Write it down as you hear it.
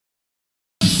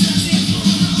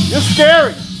You're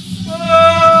scary.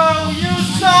 Oh, you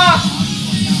suck!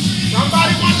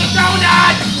 Somebody wants a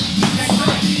donut!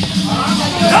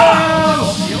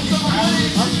 Oh!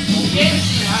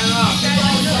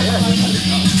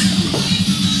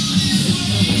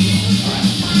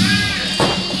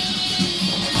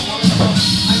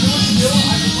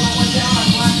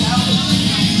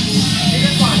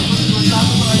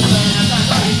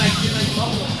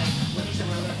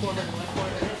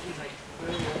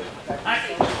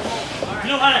 You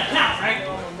know how to count, right?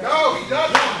 No, he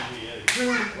doesn't.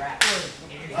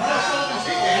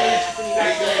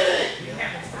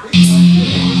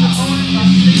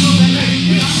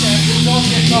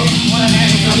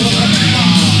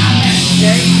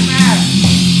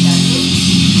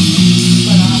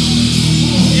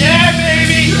 Yeah,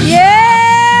 baby!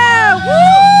 Yeah! Woo!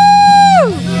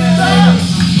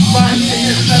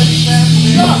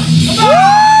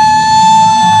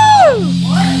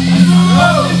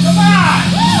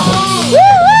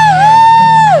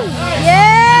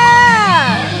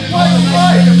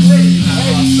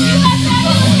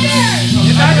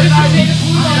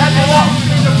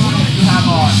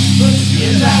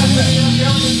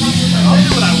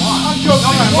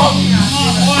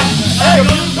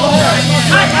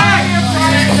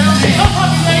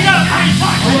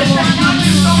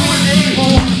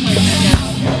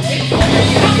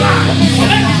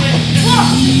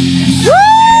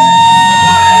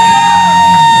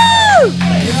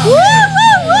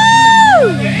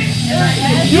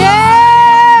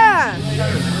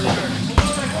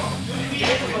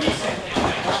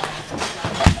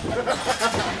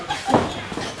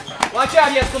 Watch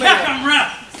out, yes, come Check him real.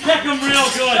 Check him real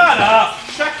good. Shut up.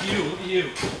 Check you. Look at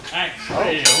you. Thanks. Oh,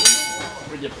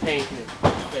 with your paint in your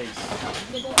face.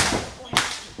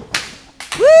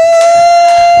 Woo!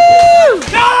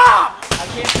 Stop! I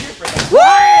can't cheer for that.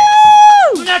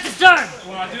 Woo! Do not disturb.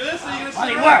 Want to do this? Or are you going to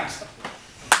Money sit works.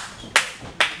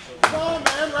 Come on,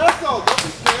 man. Let's go. Don't be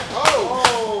scared.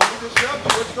 Oh, you just shoved you.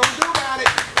 What you going to do about it?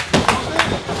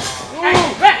 Hey,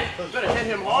 Brett. Better hit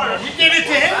him harder. You give it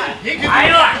to him. He can I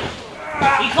know.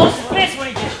 He closed his fist when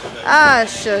he did. Ah,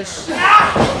 shush. What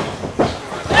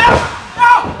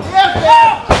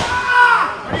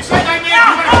do you say, that man?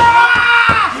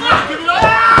 You want to give it up?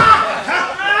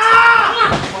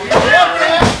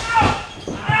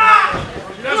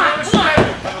 He doesn't want to stay.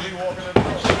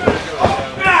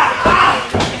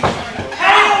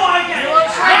 Hey, you want to get it?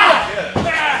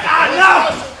 No.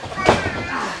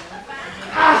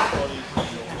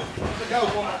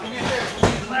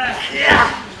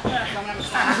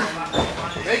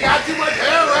 They got too much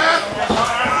hair left.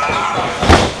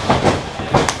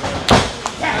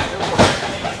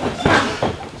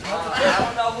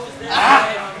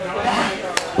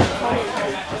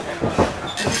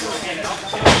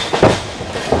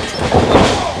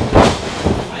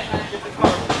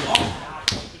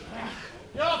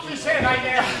 Get off his head right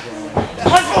there.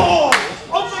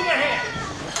 Open your hand.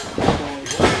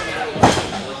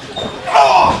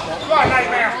 Oh! Come on,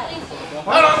 Nightmare.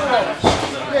 Right on the road.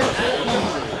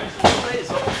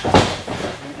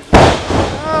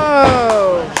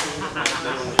 Oh.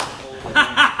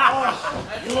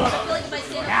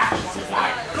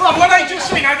 Come on, what I just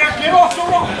seen? I got to get off the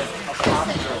road.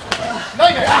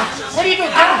 Nightmare, what are you doing?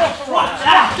 Get off the road.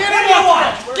 Get him off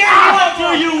the road. Get him off the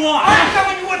road. What do you want? I'm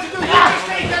telling you what to do. You just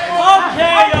take that road.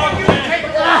 Okay, I want you to take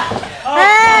it off.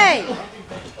 Hey!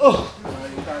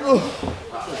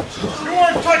 You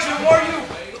weren't touching him, were you?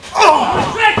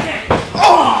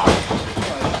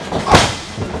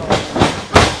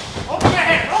 Open your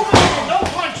hand. Open your hand. No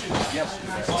punches.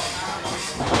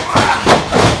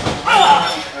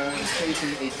 He's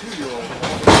facing a 2-year-old.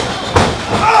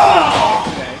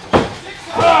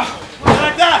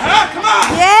 Like that, huh? Come on.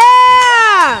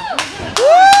 Yeah!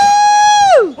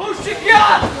 Woo! Who's you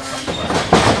got?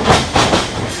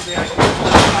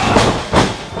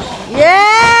 Yeah!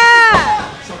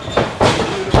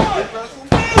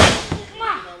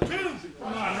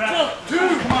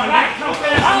 Dude, come on, man. Come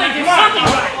fast. I only did something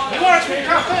right. You want us to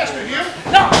come faster, you?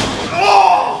 No.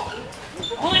 Oh!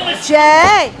 Only with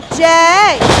Jay!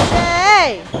 Jay!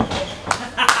 Jay!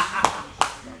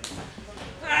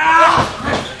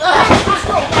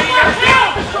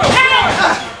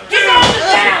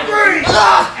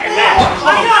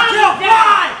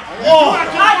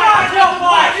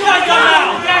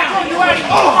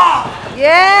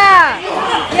 Yeah!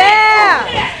 Yeah!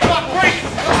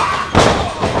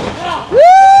 Woo!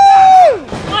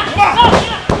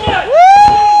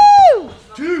 Woo!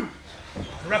 Dude!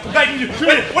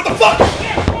 What the fuck?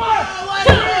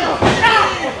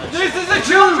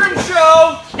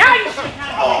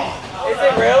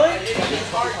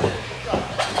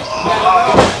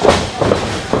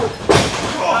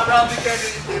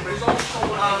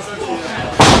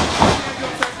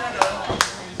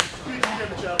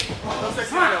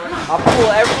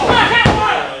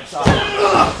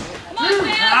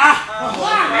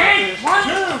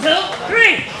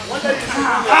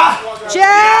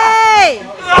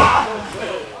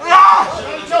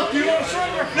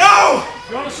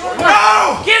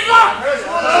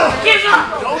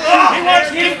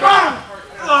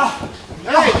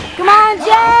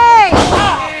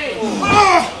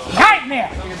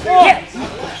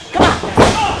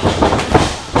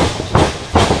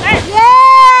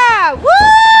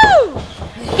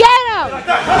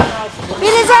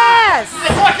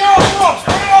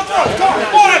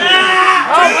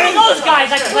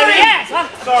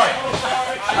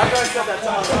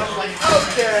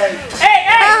 Okay. Hey,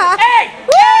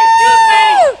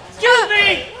 excuse me!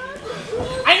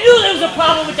 I knew there was a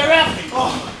problem with the ref.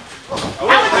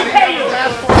 How much he pay you?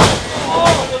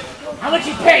 How much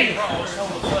he pay you?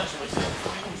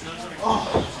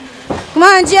 Come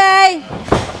on, Jay.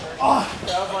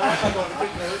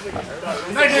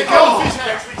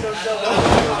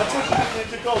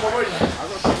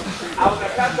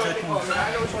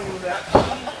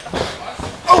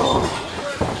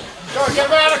 Get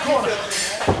him out of the corner.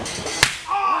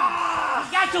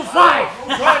 He's got to 5. Go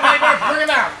ahead, Nightmare. Bring him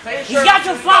out. He's got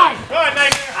to 5. Go ahead,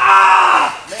 Nightmare.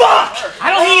 Fuck!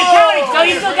 I don't hear you counting, so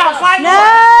you still got 5 No.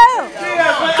 more.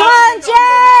 Come on,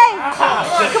 Jay.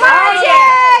 Come on,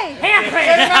 Jay. Handprint!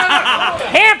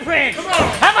 Handprint! Come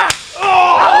on!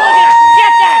 Oh, look at that!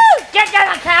 Get that! Get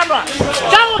that on camera!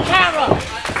 Double camera!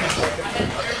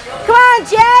 Come on,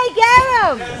 Jay. Get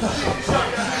him.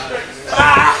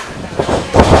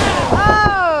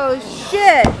 Oh,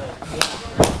 shit.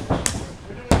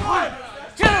 1,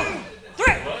 2,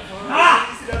 3!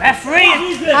 Referee!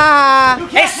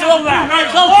 It's over!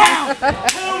 Slow count!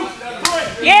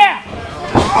 Yeah!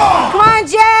 Come on,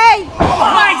 Jay.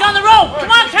 Come on, he's on the rope!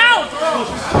 Come on, count!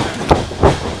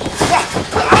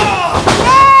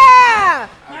 Yeah.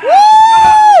 Woo.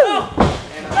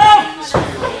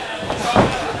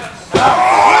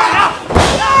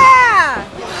 Yeah.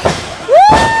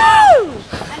 Woo.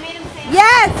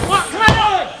 Yes. Come on!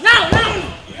 No!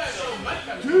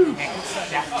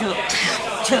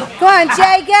 Two. Come on,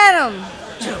 Jay. Get him.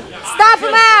 Stop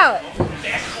him out.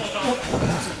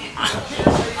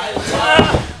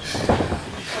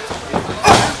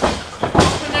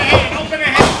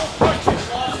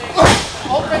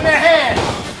 Open the hand.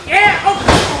 Yeah!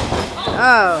 Okay.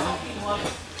 Oh.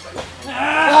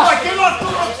 Get up.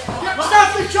 Stop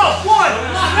the choke. 1,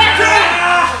 2,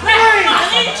 3,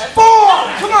 4.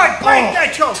 Come on, break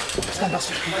that choke.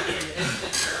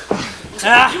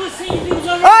 You were saying things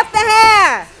already? Off the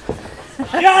hair.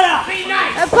 Shut up! Be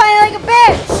nice! I'm playing like a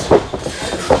bitch.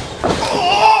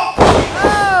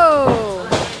 Oh.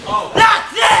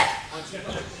 That's it!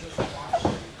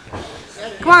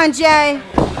 Come on, Jay.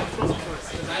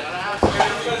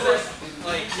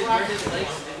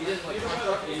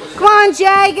 Come on,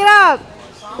 Jay. Get up.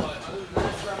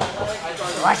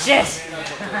 Watch this!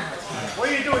 What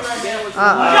are you doing right now? Shut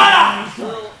up!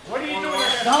 What are you doing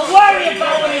right now? Don't worry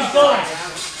about what he's doing!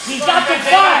 He's got to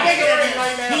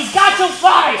 5! He's got to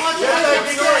 5!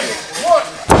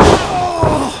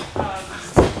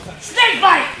 Snake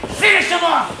bite! Finish him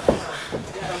off!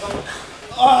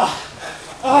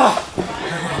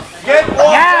 Get off.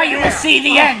 Now you will see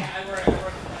the end!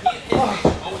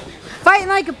 Fighting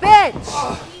like a bitch.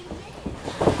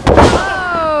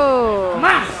 Oh. Come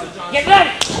on! Get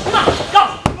ready! Come on! Go!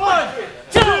 1,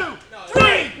 2,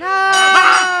 3! No.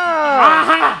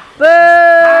 Aha!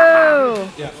 Boo.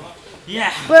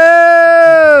 Yeah!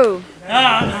 Boo.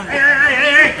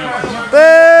 Hey!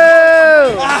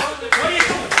 Boo.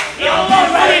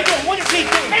 What is he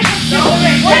doing? Make him do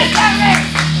it! Take that ring!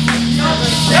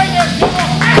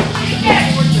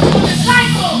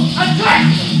 Cycle! A trick!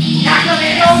 Tackle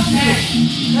it!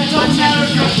 That's all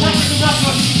matters. Touch the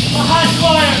rubber. A high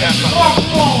flyer.